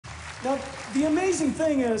Now, the amazing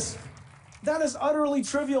thing is, that is utterly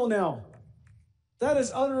trivial now. That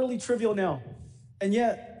is utterly trivial now. And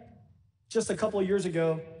yet, just a couple of years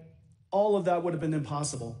ago, all of that would have been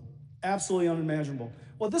impossible. Absolutely unimaginable.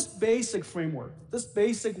 Well, this basic framework, this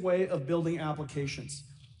basic way of building applications,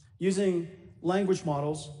 using language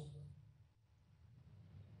models,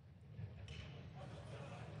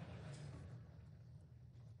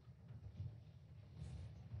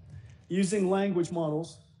 using language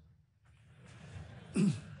models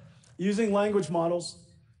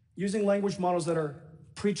that are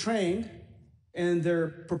pre-trained and they're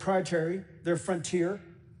proprietary, they're frontier,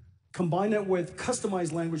 combine it with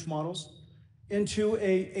customized language models into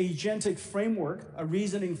a agentic framework, a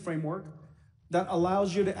reasoning framework that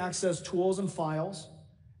allows you to access tools and files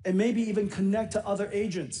and maybe even connect to other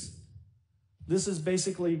agents. This is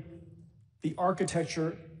basically the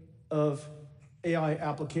architecture of AI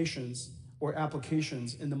applications or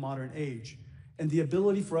applications in the modern age. And the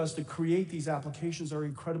ability for us to create these applications are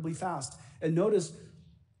incredibly fast. And notice,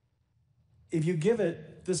 if you give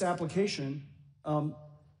it this application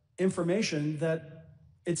information that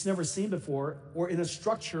it's never seen before, or in a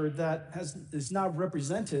structure that is not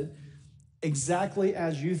represented exactly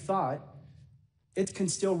as you thought, it can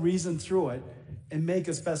still reason through it and make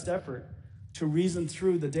its best effort to reason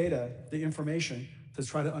through the data, the information, to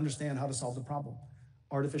try to understand how to solve the problem.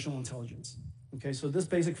 Artificial intelligence. Okay, so this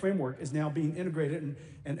basic framework is now being integrated,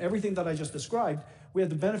 and everything that I just described, we have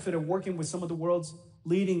the benefit of working with some of the world's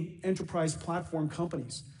leading enterprise platform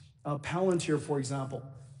companies. Palantir, for example,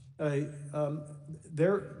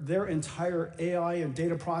 their entire AI and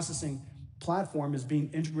data processing platform is being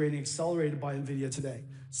integrated and accelerated by NVIDIA today.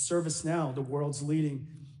 ServiceNow, the world's leading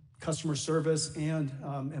customer service and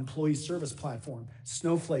employee service platform.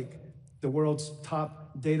 Snowflake, the world's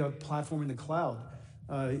top data platform in the cloud.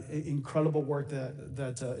 Incredible work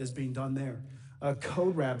that is being done there.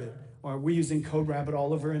 CodeRabbit, we're using CodeRabbit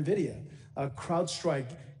all over NVIDIA.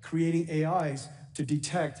 CrowdStrike, creating AIs to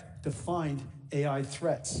detect, to find AI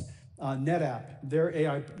threats. NetApp,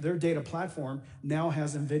 their data platform now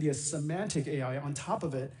has NVIDIA's semantic AI on top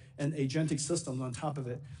of it and agentic systems on top of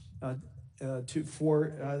it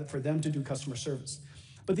for them to do customer service.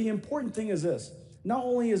 But the important thing is this: not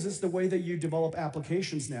only is this the way that you develop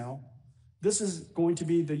applications now, this is going to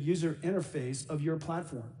be the user interface of your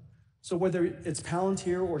platform. So whether it's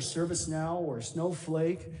Palantir or ServiceNow or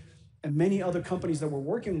Snowflake and many other companies that we're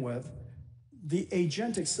working with, the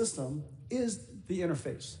agentic system is the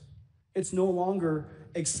interface. It's no longer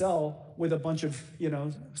Excel with a bunch of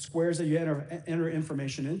squares that you enter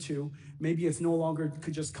information into. Maybe it's no longer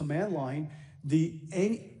just command line.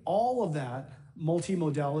 All of that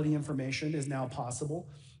multimodality information is now possible,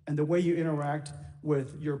 and the way you interact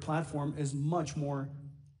with your platform is much more,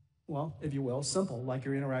 well, if you will, simple, like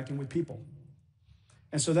you're interacting with people.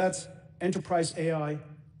 And so that's enterprise AI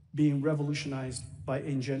being revolutionized by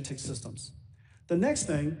agentic systems. The next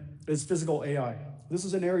thing is physical AI. This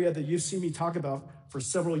is an area that you've seen me talk about for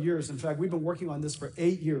several years. In fact, we've been working on this for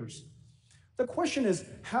 8 years. The question is,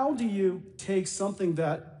 how do you take something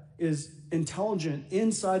that is intelligent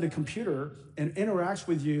inside a computer and interacts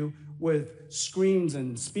with you with screens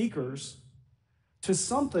and speakers to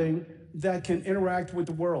something that can interact with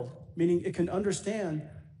the world, meaning it can understand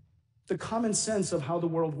the common sense of how the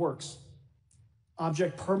world works?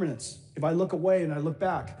 Object permanence. If I look away and I look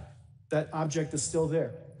back, that object is still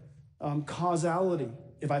there. Causality.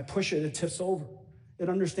 If I push it, it tips over. It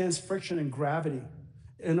understands friction and gravity.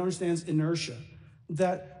 It understands inertia.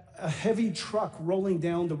 That a heavy truck rolling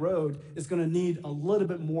down the road is going to need a little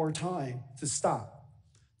bit more time to stop.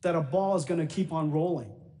 That a ball is going to keep on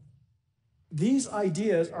rolling. These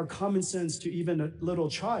ideas are common sense to even a little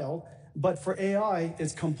child, but for AI,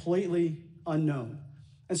 it's completely unknown.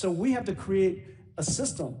 And so we have to create a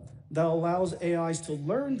system that allows AIs to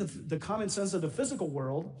learn the common sense of the physical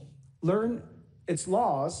world, learn its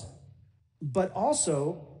laws, but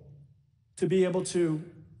also to be able to,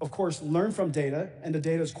 of course, learn from data, and the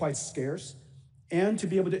data is quite scarce, and to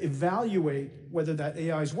be able to evaluate whether that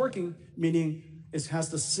AI is working, meaning it has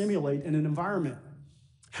to simulate in an environment.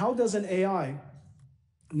 How does an AI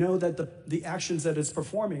know that the actions that it's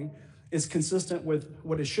performing is consistent with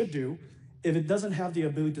what it should do if it doesn't have the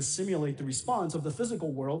ability to simulate the response of the physical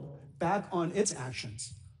world back on its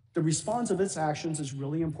actions? The response of its actions is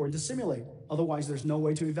really important to simulate. Otherwise, there's no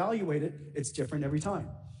way to evaluate it. It's different every time.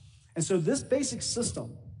 And so this basic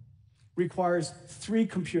system requires 3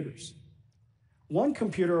 computers. One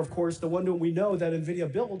computer, of course, the one that we know that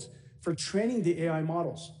NVIDIA built for training the AI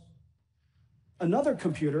models. Another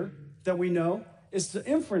computer that we know is to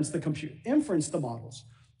inference the models.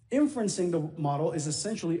 Inferencing the model is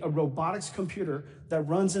essentially a robotics computer that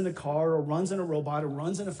runs in a car or runs in a robot or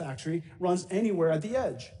runs in a factory, runs anywhere at the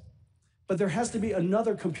edge. But there has to be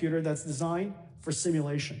another computer that's designed for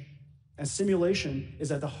simulation. And simulation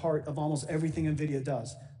is at the heart of almost everything NVIDIA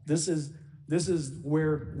does. This is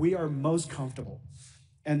where we are most comfortable.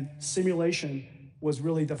 And simulation was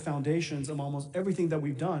really the foundations of almost everything that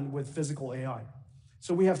we've done with physical AI.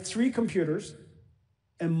 So we have 3 computers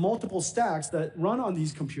and multiple stacks that run on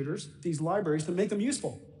these computers, these libraries, to make them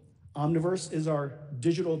useful. Omniverse is our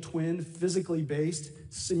digital twin, physically based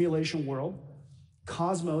simulation world.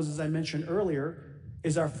 Cosmos, as I mentioned earlier,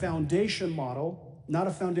 is our foundation model, not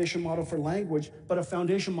a foundation model for language, but a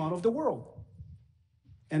foundation model of the world.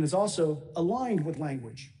 And is also aligned with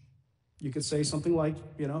language. You could say something like,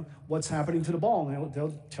 what's happening to the ball? And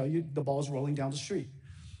they'll tell you the ball's rolling down the street.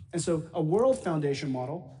 And so a world foundation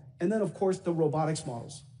model, and then of course the robotics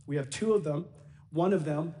models. We have 2 of them. One of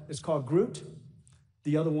them is called Groot.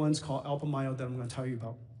 The other one's called Alpamo that I'm going to tell you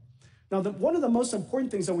about. Now, one of the most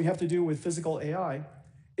important things that we have to do with physical AI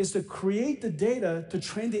is to create the data to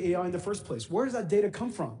train the AI in the first place. Where does that data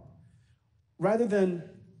come from? Rather than,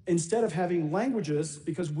 instead of having languages,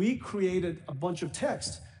 because we created a bunch of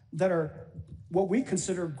text that are what we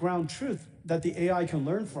consider ground truth that the AI can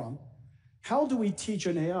learn from, how do we teach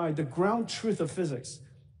an AI the ground truth of physics?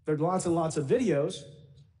 There are lots and lots of videos,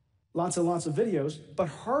 but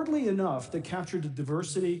hardly enough to capture the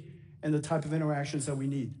diversity and the type of interactions that we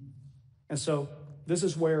need. And so this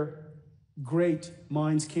is where great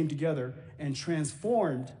minds came together and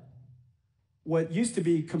transformed what used to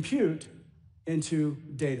be compute into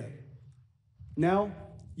data. Now,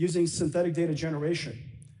 using synthetic data generation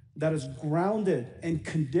that is grounded and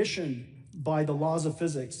conditioned by the laws of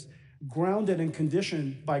physics, grounded and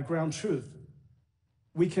conditioned by ground truth,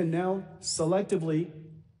 we can now selectively,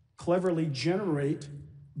 cleverly generate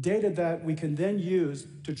data that we can then use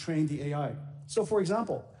to train the AI. So for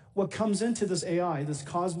example, what comes into this AI, this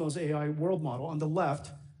Cosmos AI world model on the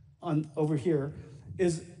left, over here,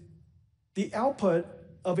 is the output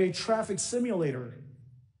of a traffic simulator.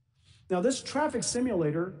 Now this traffic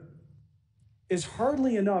simulator is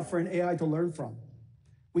hardly enough for an AI to learn from.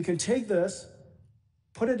 We can take this,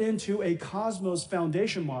 put it into a Cosmos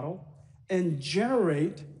foundation model, and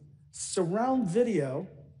generate surround video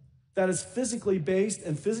that is physically based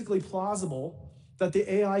and physically plausible that the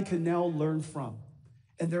AI can now learn from.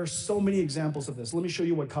 And there are so many examples of this. Let me show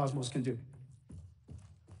you what Cosmos can do.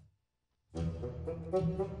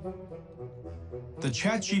 The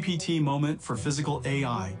ChatGPT moment for physical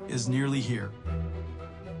AI is nearly here.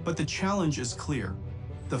 But the challenge is clear.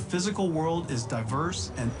 The physical world is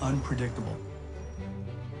diverse and unpredictable.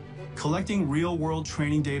 Collecting real-world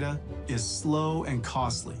training data is slow and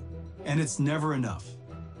costly, and it's never enough.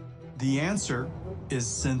 The answer is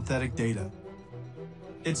synthetic data.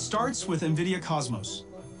 It starts with NVIDIA Cosmos,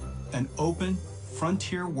 an open,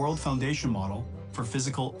 frontier world foundation model for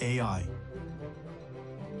physical AI.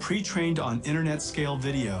 Pre-trained on internet-scale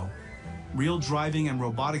video, real driving and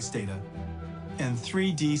robotics data, and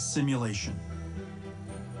 3D simulation.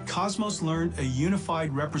 Cosmos learned a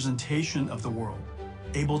unified representation of the world,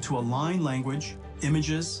 able to align language,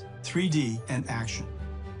 images, 3D, and action.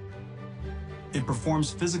 It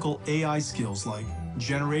performs physical AI skills like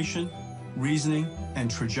generation, reasoning, and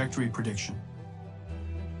trajectory prediction.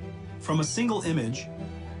 From a single image,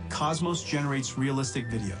 Cosmos generates realistic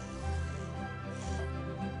video.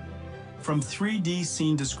 From 3D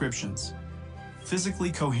scene descriptions,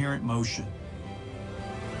 physically coherent motion.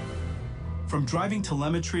 From driving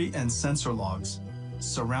telemetry and sensor logs,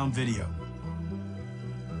 surround video.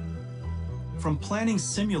 From planning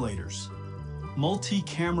simulators,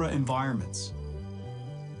 multi-camera environments.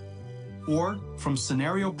 Or from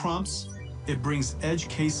scenario prompts, it brings edge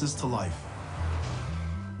cases to life.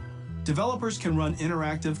 Developers can run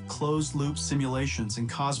interactive closed-loop simulations in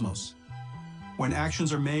Cosmos. When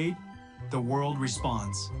actions are made, the world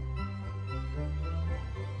responds.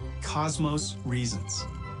 Cosmos reasons.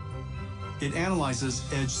 It analyzes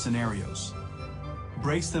edge scenarios,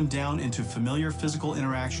 breaks them down into familiar physical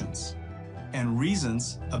interactions, and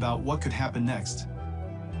reasons about what could happen next.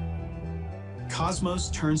 Cosmos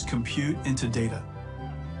turns compute into data,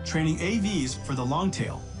 training AVs for the long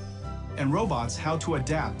tail, and robots how to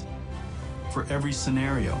adapt for every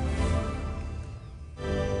scenario.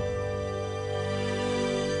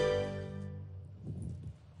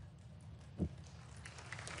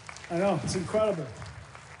 I know, it's incredible.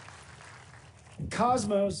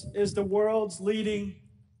 Cosmos is the world's leading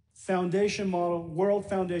foundation model, world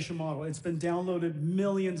foundation model. It's been downloaded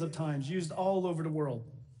millions of times, used all over the world.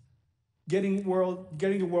 getting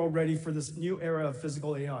the world ready for this new era of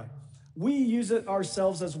physical AI. We use it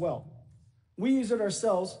ourselves as well. We use it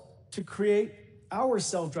ourselves to create our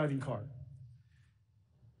self-driving car,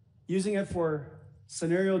 using it for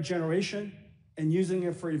scenario generation and using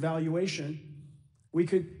it for evaluation. We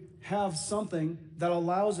could have something that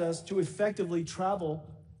allows us to effectively travel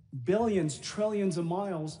billions, trillions of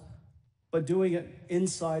miles, but doing it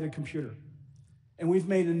inside a computer. And we've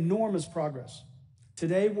made enormous progress.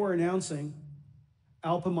 Today, we're announcing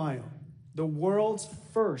Alpamo, the world's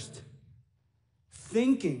first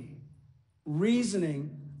thinking,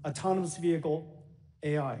 reasoning, autonomous vehicle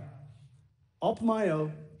AI.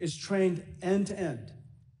 Alpamo is trained end to end,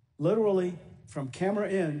 literally from camera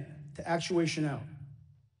in to actuation out.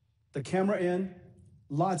 The camera in,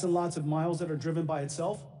 lots and lots of miles that are driven by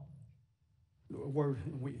itself, where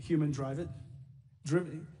we human drive it,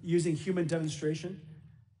 using human demonstration.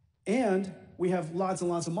 And we have lots and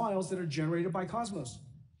lots of miles that are generated by Cosmos.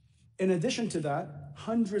 In addition to that,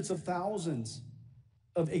 hundreds of thousands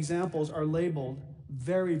of examples are labeled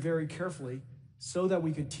very, very carefully so that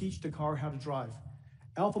we could teach the car how to drive.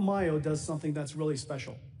 Alpamo does something that's really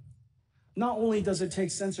special. Not only does it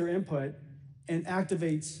take sensor input and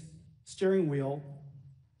activates steering wheel,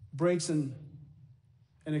 brakes, and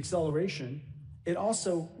acceleration, it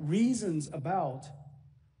also reasons about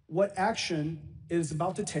what action it is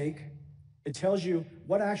about to take. It tells you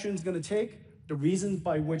what action it's going to take, the reasons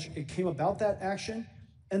by which it came about that action,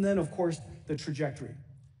 and then, of course, the trajectory.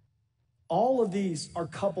 All of these are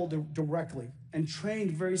coupled directly and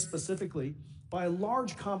trained very specifically by a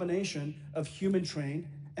large combination of human-trained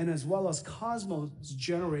and as well as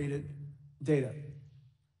Cosmos-generated data.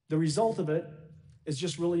 The result of it is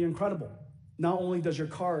just really incredible. Not only does your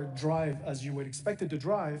car drive as you would expect it to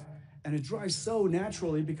drive, and it drives so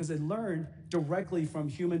naturally because it learned directly from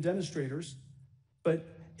human demonstrators, but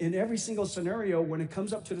in every single scenario, when it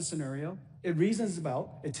comes up to the scenario, it reasons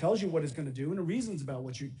about, it tells you what it's going to do, and it reasons about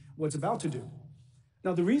what's about to do.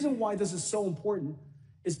 Now, the reason why this is so important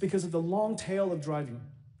is because of the long tail of driving.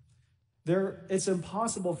 It's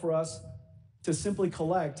impossible for us to simply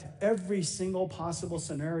collect every single possible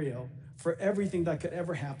scenario for everything that could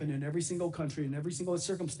ever happen in every single country, in every single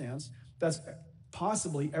circumstance that's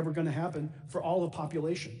possibly ever going to happen for all of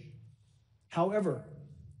population. However,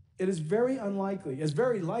 it is very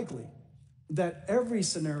likely that every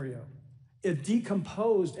scenario, if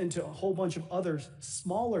decomposed into a whole bunch of other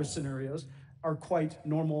smaller scenarios, are quite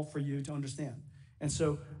normal for you to understand. And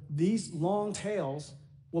so these long tails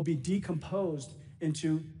will be decomposed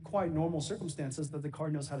into quite normal circumstances that the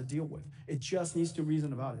car knows how to deal with. It just needs to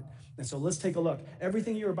reason about it. And so let's take a look.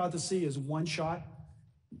 Everything you're about to see is one shot.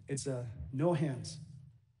 It's no hands.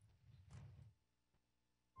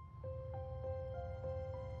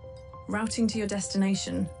 Routing to your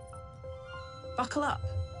destination. Buckle up.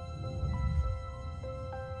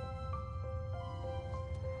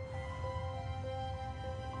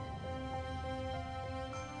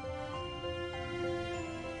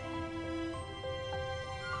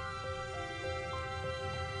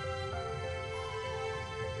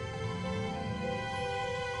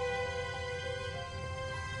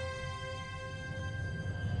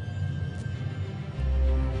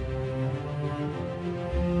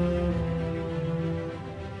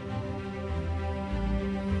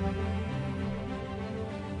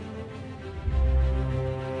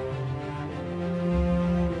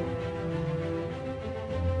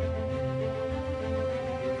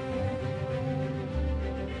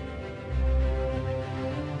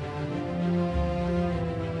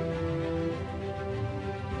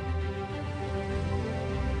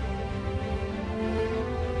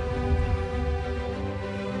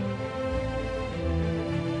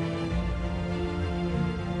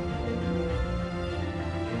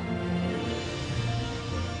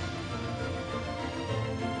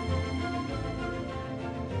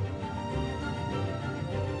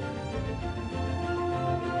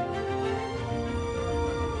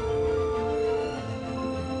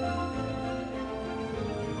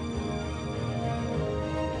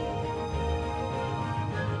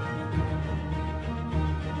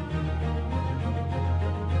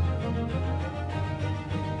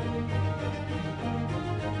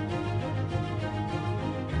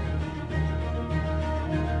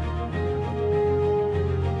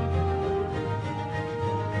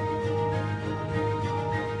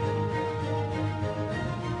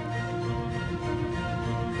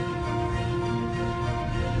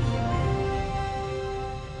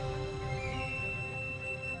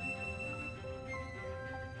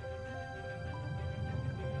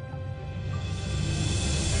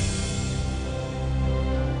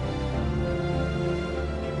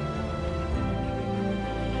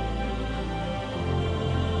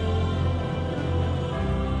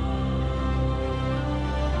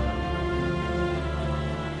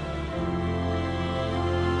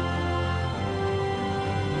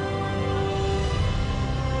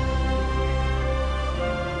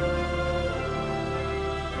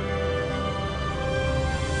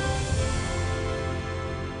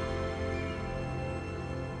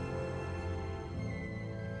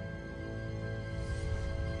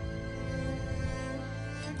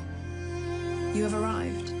 You have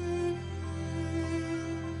arrived.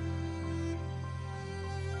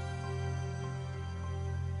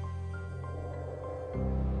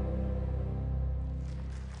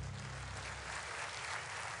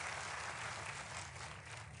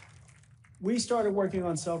 We started working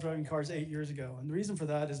on self-driving cars 8 years ago, and the reason for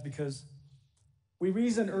that is because we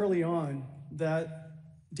reasoned early on that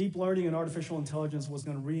deep learning and artificial intelligence was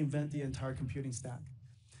going to reinvent the entire computing stack.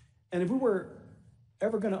 And if we were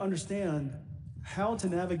ever going to understand how to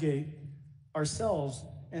navigate ourselves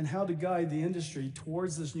and how to guide the industry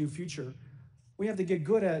towards this new future, we have to get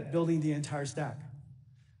good at building the entire stack.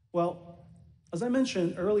 Well, as I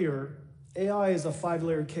mentioned earlier, AI is a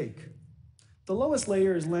 5-layer cake. The lowest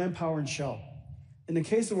layer is land, power, and shell. In the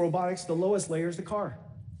case of robotics, the lowest layer is the car.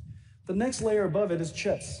 The next layer above it is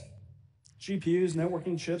chips. GPUs,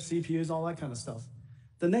 networking chips, CPUs, all that kind of stuff.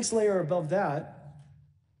 The next layer above that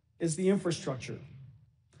is the infrastructure.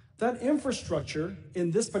 That infrastructure,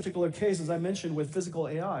 in this particular case, as I mentioned with physical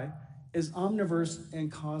AI, is Omniverse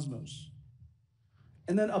and Cosmos.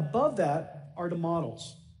 And then above that are the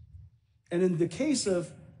models. And in the case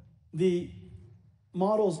of the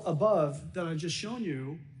models above that I've just shown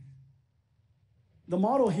you, the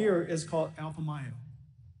model here is called Alpamo.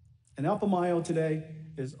 And Alpamo today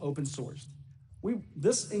is open sourced.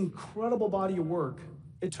 This incredible body of work,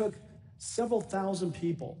 it took several thousand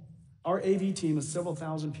people. Our AV team is several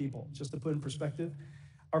thousand people, just to put in perspective.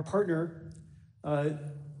 Our partner,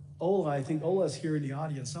 Ola, I think Ola's here in the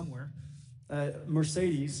audience somewhere,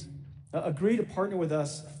 Mercedes, agreed to partner with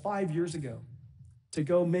us 5 years ago to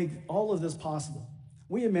go make all of this possible.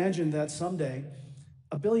 We imagine that someday,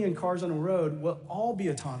 1 billion cars on the road will all be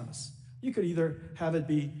autonomous. You could either have it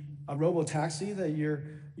be a robo-taxi that you're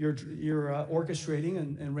orchestrating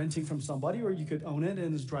and renting from somebody, or you could own it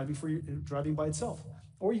and it's driving by itself.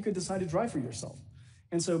 Or you could decide to drive for yourself.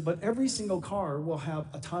 And so, but every single car will have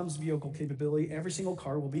autonomous vehicle capability. Every single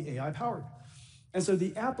car will be AI powered. And so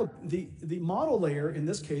the model layer in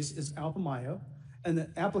this case is Alpamo, and the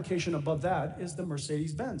application above that is the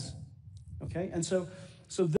Mercedes-Benz. Okay, and so